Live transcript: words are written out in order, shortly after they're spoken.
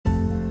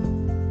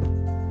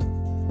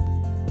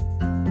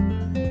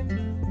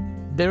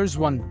There's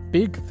one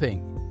big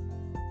thing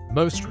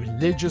most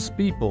religious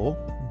people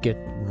get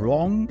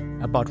wrong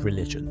about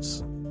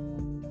religions.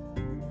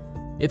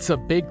 It's a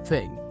big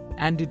thing,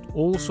 and it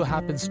also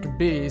happens to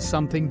be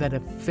something that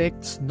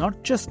affects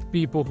not just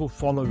people who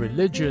follow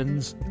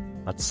religions,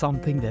 but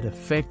something that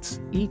affects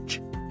each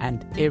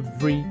and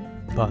every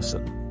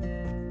person.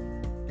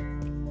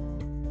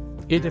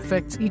 It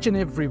affects each and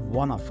every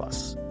one of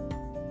us.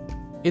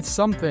 It's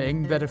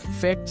something that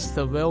affects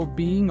the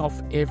well-being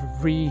of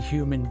every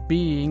human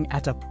being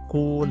at a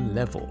core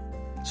level.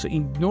 So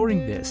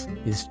ignoring this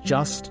is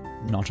just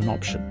not an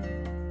option.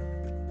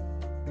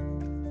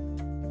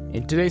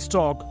 In today's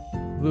talk,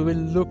 we will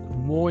look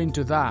more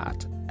into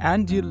that,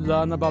 and you'll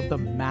learn about the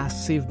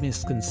massive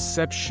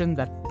misconception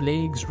that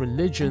plagues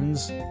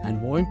religions,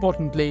 and more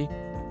importantly,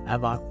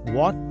 about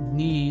what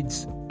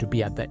needs to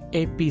be at the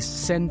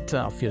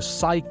epicenter of your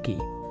psyche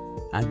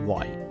and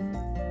why.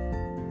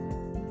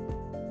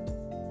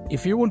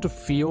 If you want to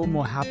feel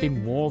more happy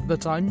more of the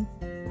time,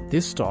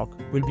 this talk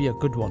will be a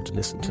good one to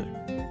listen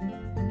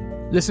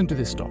to. Listen to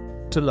this talk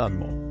to learn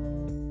more.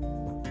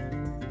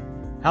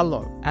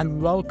 Hello, and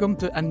welcome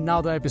to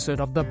another episode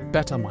of the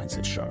Better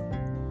Mindset Show,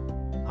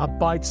 a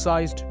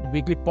bite-sized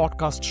weekly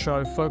podcast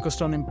show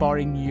focused on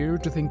empowering you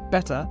to think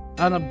better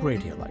and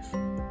upgrade your life.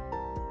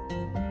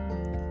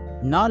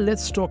 Now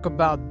let's talk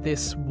about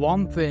this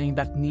one thing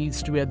that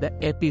needs to be at the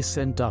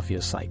epicenter of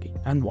your psyche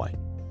and why.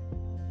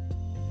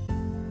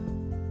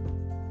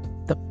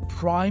 The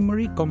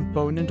primary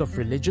component of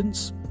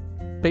religions,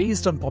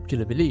 based on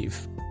popular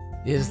belief,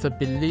 is the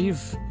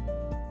belief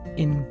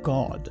in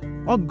God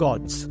or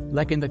gods,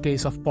 like in the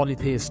case of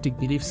polytheistic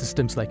belief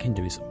systems like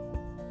Hinduism.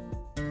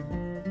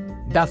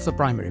 That's the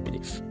primary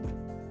belief.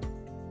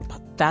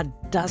 But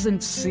that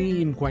doesn't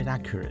seem quite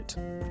accurate,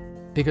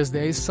 because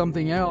there is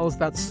something else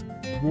that's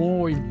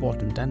more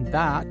important, and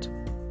that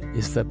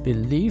is the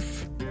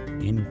belief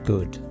in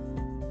good.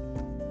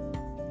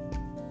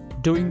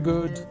 Doing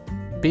good,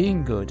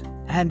 being good,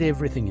 and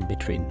everything in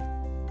between.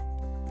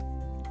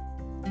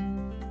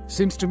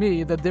 Seems to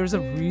me that there's a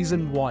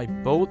reason why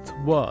both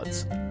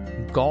words,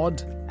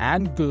 God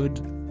and good,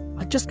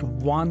 are just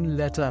one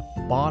letter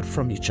apart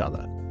from each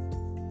other.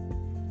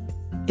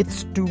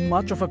 It's too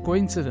much of a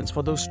coincidence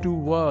for those two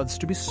words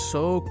to be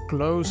so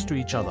close to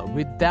each other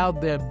without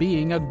there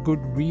being a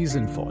good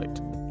reason for it.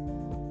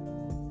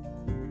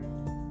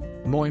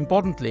 More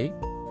importantly,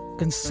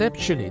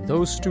 conceptually,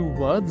 those two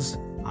words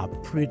are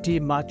pretty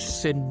much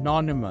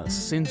synonymous,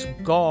 since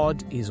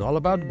God is all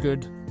about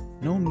good,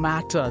 no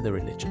matter the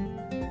religion.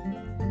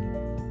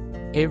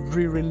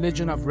 Every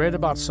religion I've read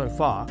about so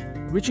far,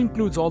 which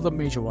includes all the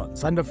major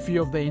ones and a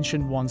few of the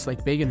ancient ones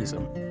like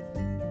paganism,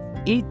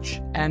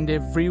 each and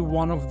every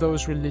one of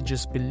those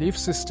religious belief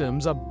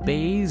systems are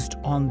based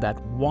on that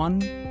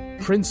one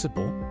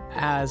principle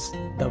as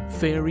the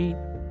very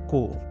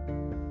core,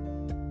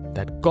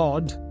 that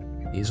God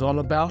is all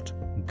about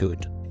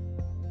good.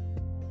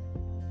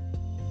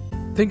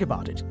 Think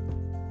about it.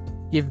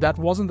 If that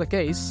wasn't the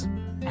case,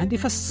 and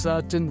if a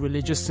certain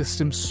religious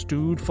system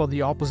stood for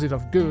the opposite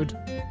of good,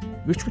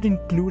 which would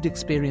include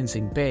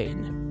experiencing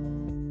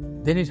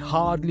pain, then it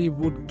hardly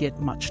would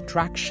get much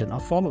traction or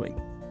following.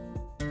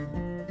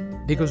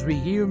 Because we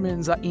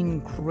humans are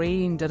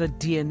ingrained at a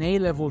DNA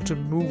level to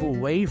move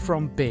away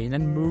from pain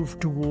and move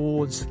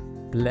towards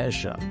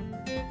pleasure.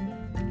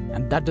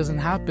 And that doesn't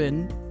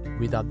happen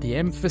without the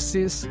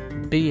emphasis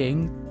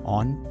being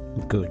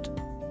on good.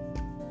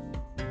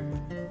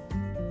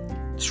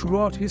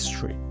 Throughout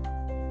history,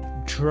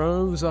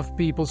 droves of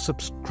people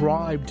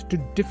subscribed to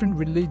different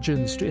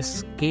religions to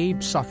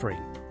escape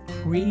suffering,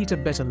 create a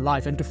better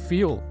life, and to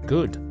feel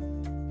good.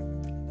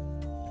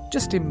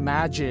 Just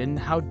imagine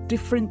how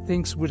different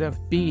things would have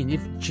been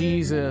if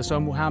Jesus or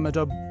Muhammad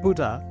or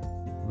Buddha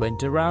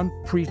went around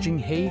preaching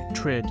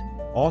hatred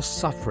or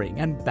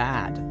suffering and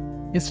bad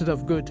instead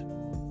of good.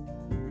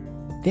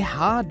 They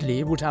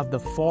hardly would have the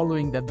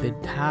following that they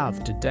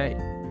have today.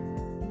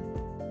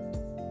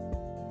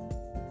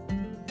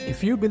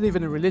 If you believe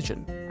in a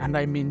religion, and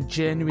I mean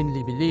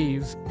genuinely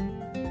believe,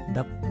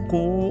 the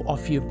core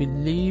of your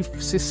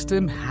belief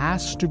system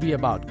has to be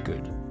about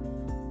good.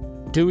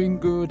 Doing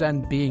good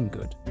and being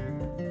good.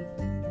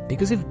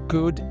 Because if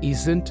good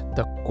isn't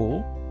the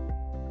core,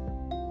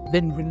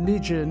 then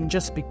religion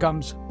just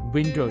becomes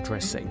window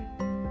dressing.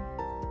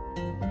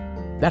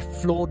 That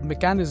flawed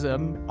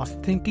mechanism of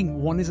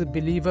thinking one is a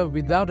believer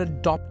without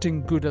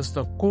adopting good as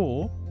the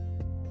core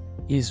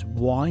is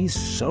why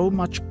so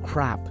much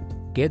crap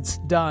gets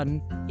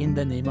done in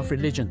the name of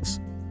religions.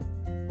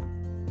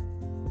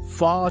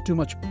 Far too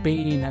much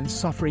pain and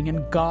suffering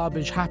and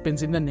garbage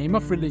happens in the name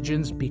of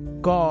religions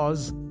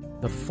because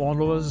the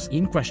followers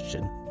in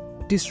question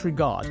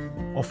disregard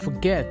or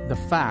forget the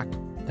fact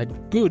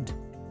that good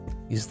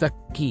is the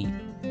key.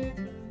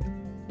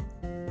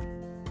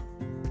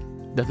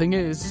 The thing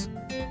is,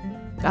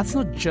 that's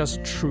not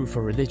just true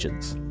for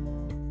religions.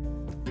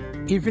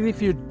 Even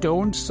if you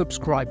don't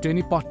subscribe to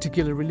any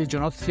particular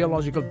religion or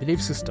theological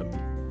belief system,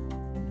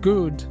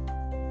 good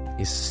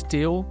is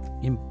still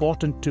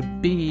important to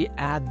be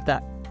at the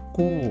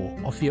core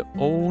of your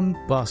own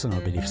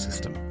personal belief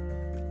system.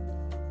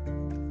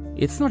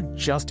 It's not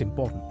just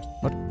important,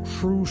 but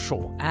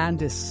crucial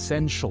and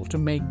essential to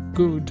make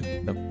good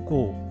the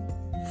core,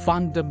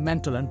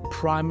 fundamental and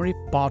primary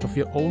part of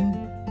your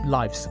own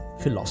life's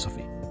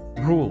philosophy,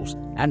 rules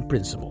and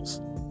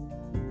principles.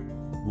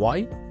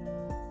 Why?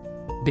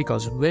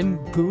 Because when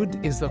good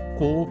is the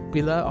core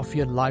pillar of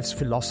your life's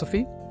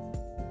philosophy,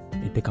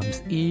 it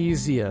becomes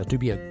easier to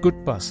be a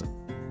good person.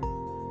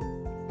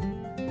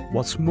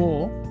 What's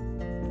more,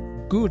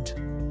 good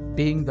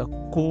being the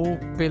core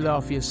pillar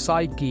of your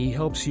psyche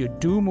helps you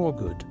do more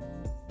good,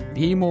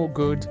 be more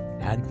good,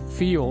 and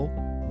feel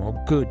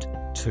more good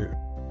too.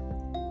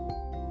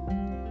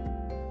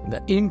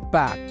 The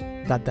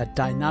impact that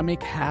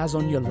dynamic has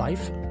on your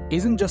life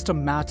isn't just a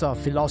matter of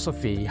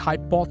philosophy,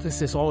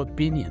 hypothesis, or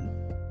opinion.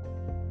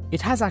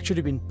 It has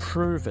actually been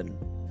proven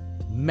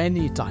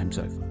many times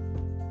over.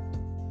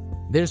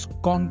 There's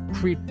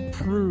concrete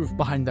proof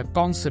behind the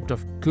concept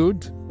of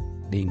good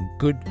being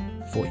good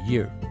for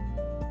you.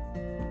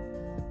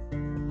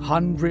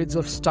 Hundreds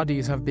of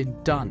studies have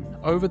been done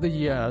over the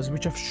years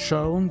which have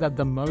shown that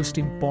the most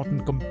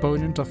important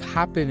component of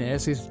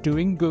happiness is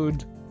doing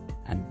good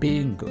and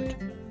being good.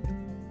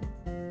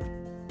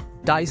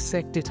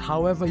 Dissect it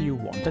however you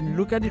want and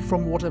look at it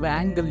from whatever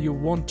angle you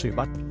want to,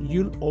 but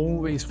you'll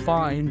always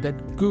find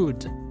that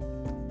good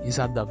is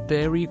at the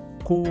very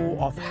core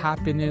of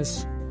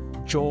happiness,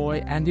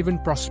 joy, and even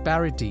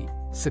prosperity,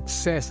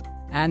 success,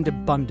 and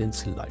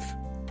abundance in life.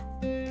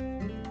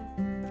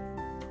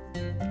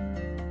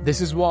 This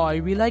is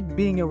why we like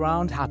being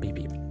around happy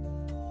people.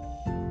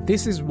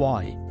 This is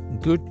why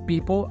good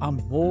people are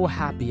more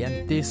happy,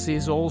 and this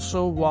is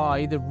also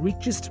why the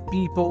richest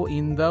people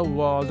in the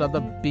world are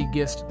the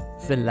biggest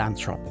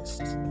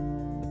philanthropists.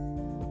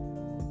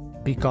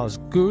 Because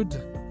good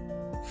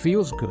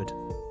feels good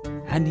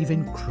and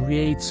even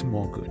creates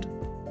more good.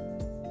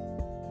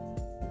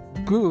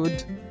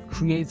 Good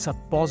creates a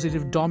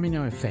positive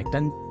domino effect,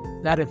 and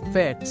that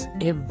affects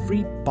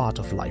every part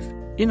of life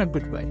in a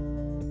good way.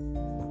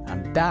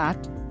 And that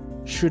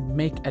should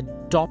make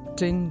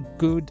adopting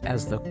good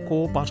as the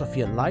core part of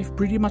your life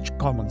pretty much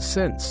common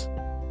sense.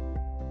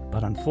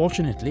 But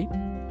unfortunately,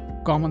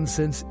 common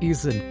sense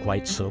isn't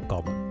quite so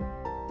common.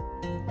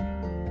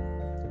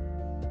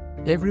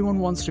 Everyone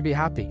wants to be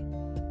happy,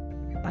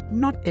 but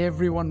not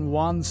everyone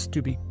wants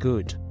to be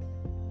good,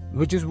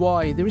 which is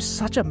why there is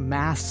such a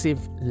massive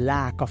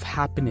lack of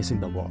happiness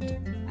in the world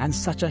and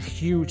such a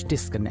huge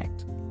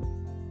disconnect.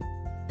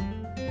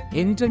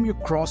 Anytime you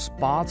cross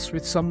paths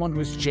with someone who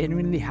is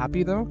genuinely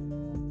happy though,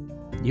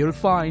 you'll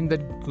find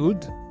that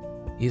good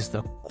is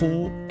the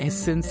core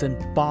essence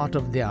and part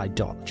of their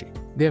ideology,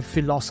 their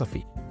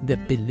philosophy, their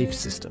belief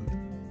system.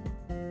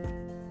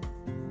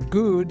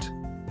 Good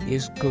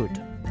is good.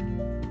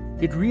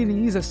 It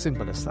really is as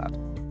simple as that.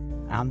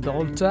 And the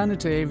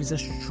alternative is a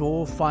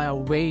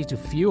surefire way to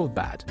feel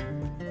bad,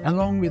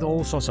 along with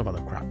all sorts of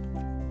other crap.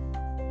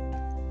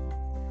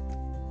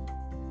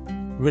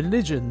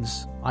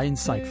 Religions are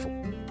insightful,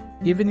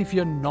 even if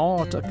you're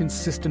not a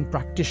consistent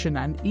practitioner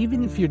and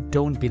even if you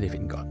don't believe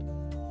in God.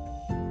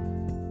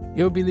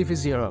 Your belief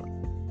is your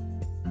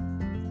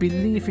own.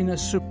 Belief in a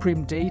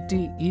supreme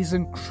deity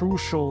isn't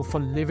crucial for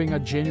living a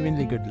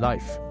genuinely good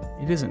life.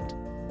 It isn't.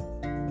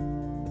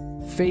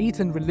 Faith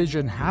and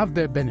religion have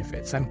their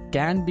benefits and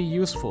can be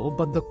useful,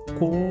 but the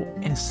core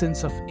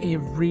essence of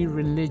every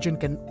religion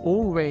can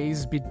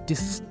always be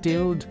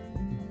distilled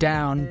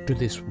down to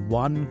this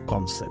one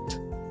concept: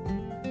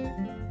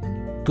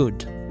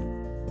 good.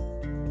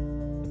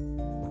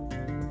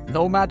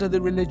 No matter the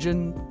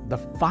religion, the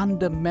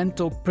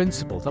fundamental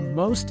principle, the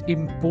most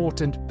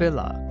important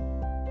pillar,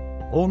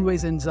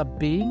 always ends up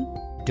being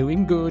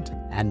doing good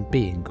and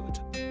being good.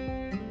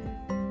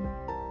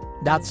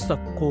 That's the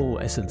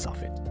core essence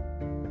of it.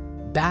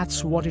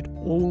 That's what it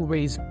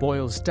always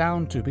boils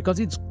down to, because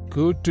it's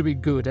good to be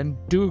good and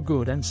do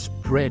good and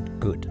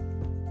spread good.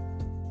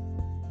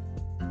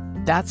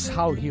 That's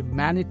how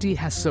humanity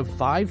has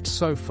survived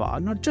so far,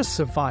 not just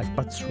survived,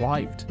 but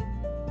thrived.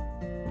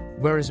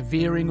 Whereas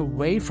veering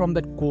away from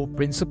that core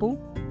principle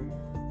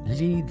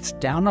leads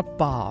down a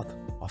path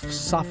of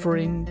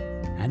suffering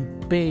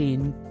and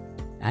pain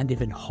and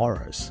even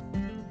horrors.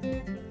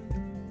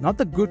 Not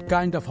the good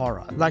kind of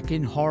horror, like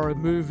in horror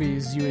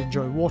movies you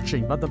enjoy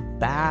watching, but the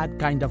bad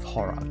kind of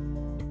horror.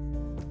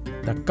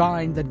 The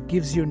kind that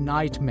gives you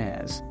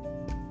nightmares.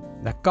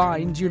 The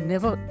kind you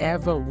never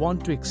ever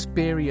want to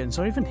experience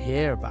or even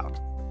hear about.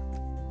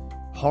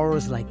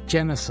 Horrors like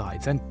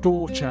genocides and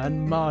torture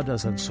and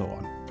murders and so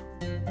on.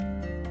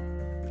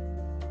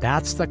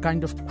 That's the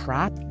kind of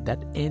crap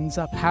that ends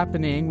up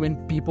happening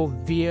when people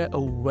veer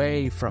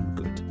away from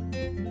good.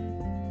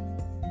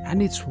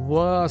 And it's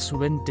worse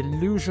when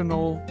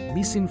delusional,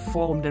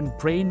 misinformed and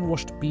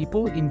brainwashed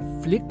people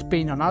inflict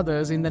pain on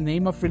others in the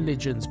name of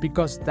religions,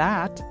 because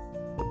that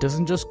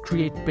doesn't just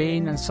create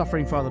pain and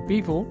suffering for other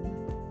people,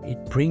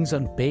 it brings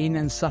on pain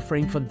and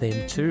suffering for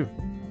them too.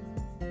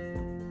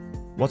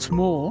 What's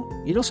more,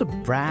 it also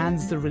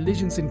brands the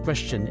religions in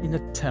question in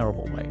a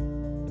terrible way.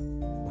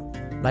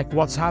 like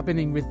what's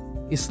happening with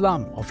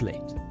Islam of late,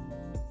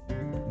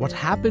 what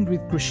happened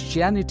with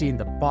Christianity in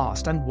the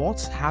past, and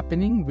what's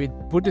happening with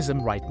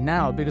Buddhism right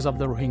now because of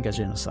the Rohingya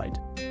genocide.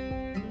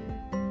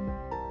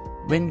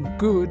 When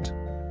good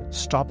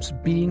stops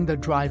being the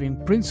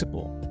driving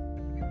principle,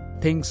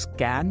 things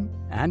can,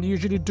 and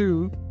usually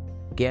do,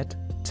 get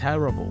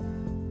terrible.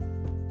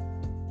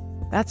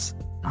 That's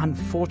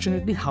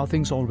unfortunately how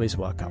things always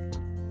work out.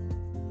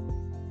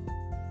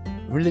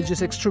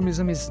 Religious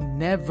extremism is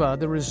never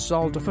the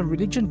result of a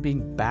religion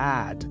being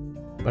bad,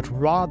 but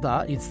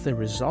rather it's the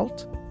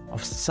result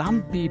of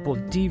some people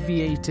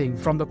deviating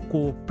from the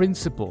core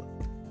principle,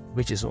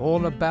 which is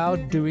all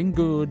about doing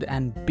good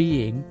and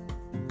being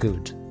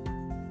good.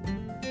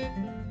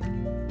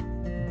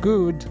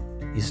 Good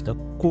is the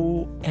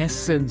core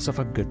essence of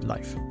a good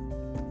life.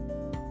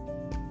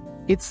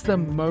 It's the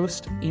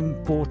most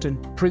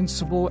important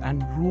principle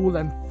and rule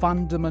and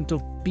fundamental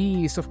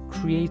piece of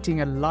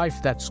creating a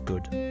life that's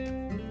good.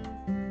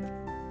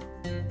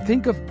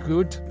 Think of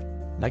good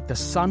like the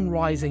sun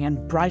rising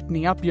and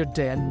brightening up your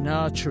day and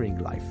nurturing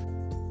life.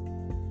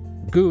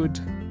 Good,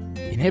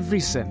 in every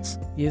sense,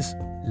 is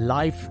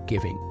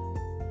life-giving.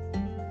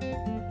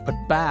 But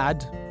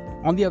bad,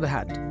 on the other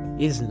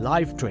hand, is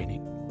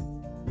life-draining.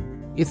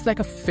 It's like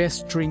a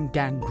festering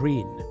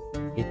gangrene.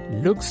 It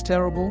looks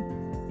terrible,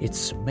 it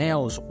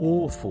smells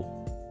awful,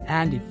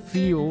 and it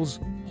feels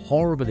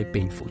horribly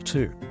painful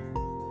too.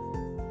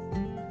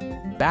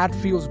 Bad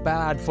feels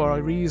bad for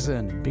a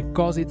reason,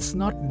 because it's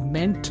not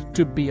meant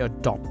to be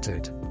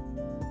adopted.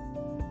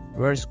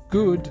 Whereas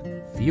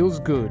good feels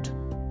good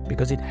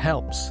because it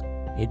helps,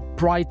 it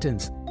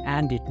brightens,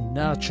 and it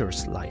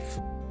nurtures life.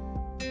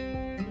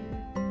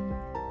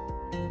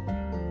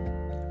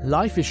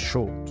 Life is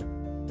short.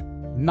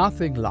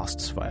 Nothing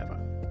lasts forever,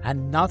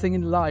 and nothing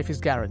in life is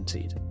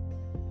guaranteed.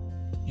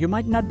 You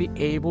might not be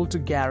able to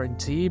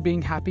guarantee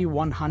being happy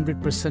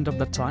 100% of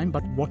the time,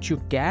 but what you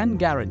can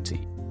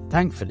guarantee,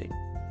 thankfully,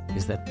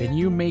 is that when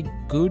you make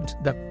good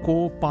the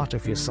core part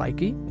of your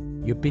psyche,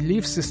 your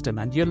belief system,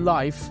 and your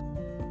life,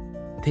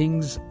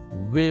 things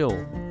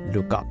will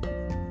look up.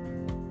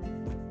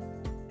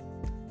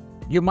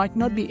 You might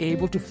not be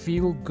able to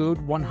feel good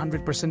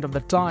 100% of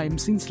the time,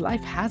 since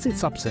life has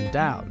its ups and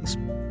downs.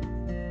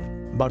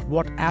 But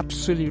what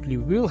absolutely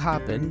will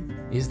happen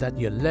is that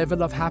your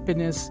level of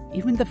happiness,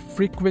 even the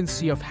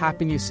frequency of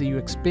happiness you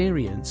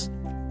experience,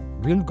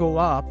 will go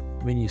up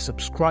when you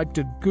subscribe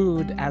to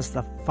good as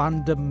the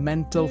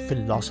fundamental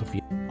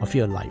philosophy of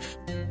your life.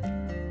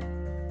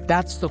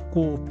 That's the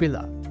core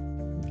pillar.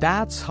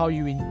 That's how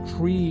you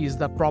increase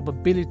the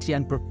probability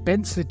and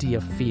propensity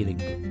of feeling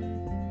good.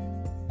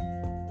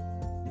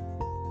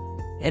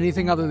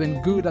 Anything other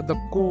than good at the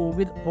core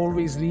will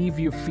always leave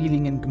you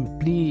feeling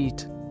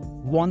incomplete,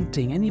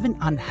 wanting, and even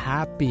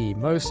unhappy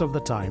most of the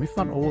time, if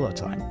not all the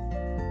time.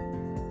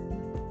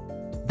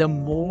 The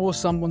more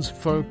someone's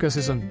focus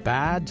is on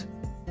bad,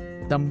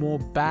 the more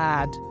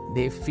bad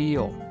they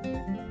feel.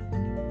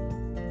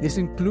 This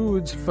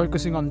includes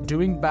focusing on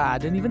doing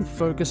bad and even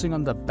focusing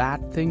on the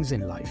bad things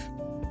in life.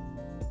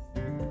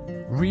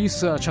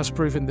 Research has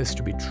proven this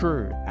to be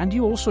true, and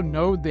you also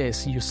know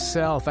this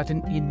yourself at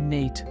an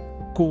innate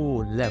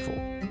core level.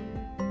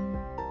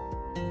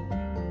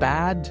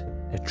 Bad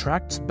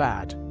attracts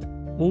bad,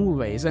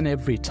 always and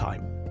every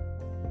time.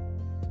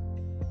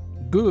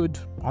 Good,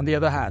 on the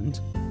other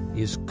hand,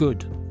 is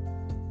good.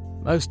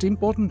 Most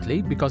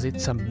importantly, because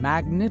it's a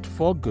magnet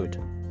for good,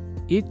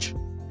 each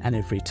and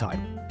every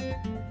time.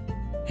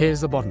 Here's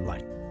the bottom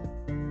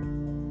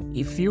line.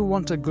 If you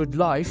want a good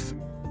life,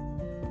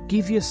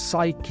 give your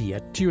psyche a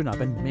tune-up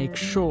and make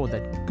sure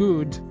that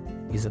good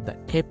is at the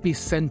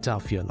epicenter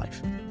of your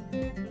life.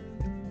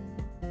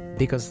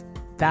 Because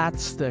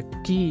that's the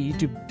key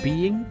to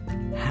being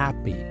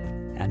happy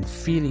and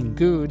feeling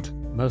good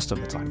most of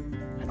the time.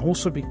 And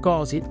also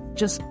because it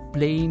just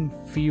plain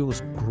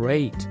feels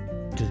great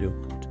to do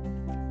good.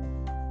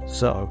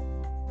 So,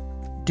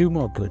 do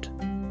more good.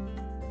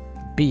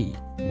 Be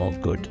more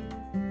good.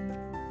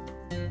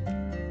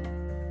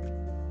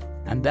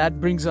 And that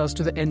brings us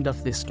to the end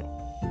of this talk.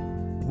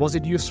 Was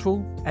it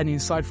useful and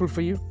insightful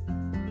for you?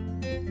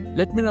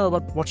 Let me know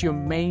about what your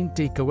main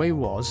takeaway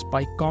was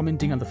by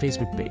commenting on the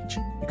Facebook page.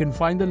 You can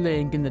find the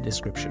link in the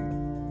description.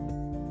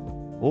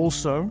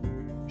 Also,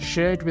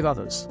 share it with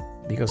others,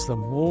 because the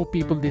more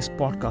people this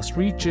podcast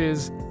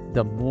reaches,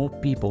 the more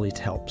people it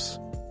helps.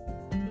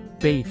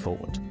 Pay it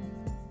forward.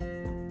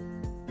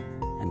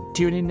 And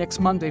tune in next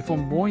Monday for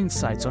more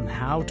insights on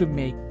how to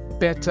make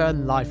better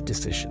life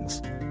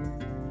decisions.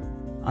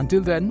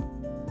 Until then,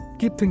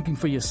 keep thinking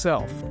for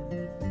yourself,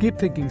 keep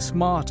thinking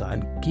smarter,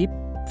 and keep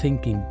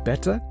thinking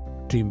better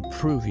to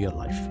improve your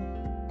life.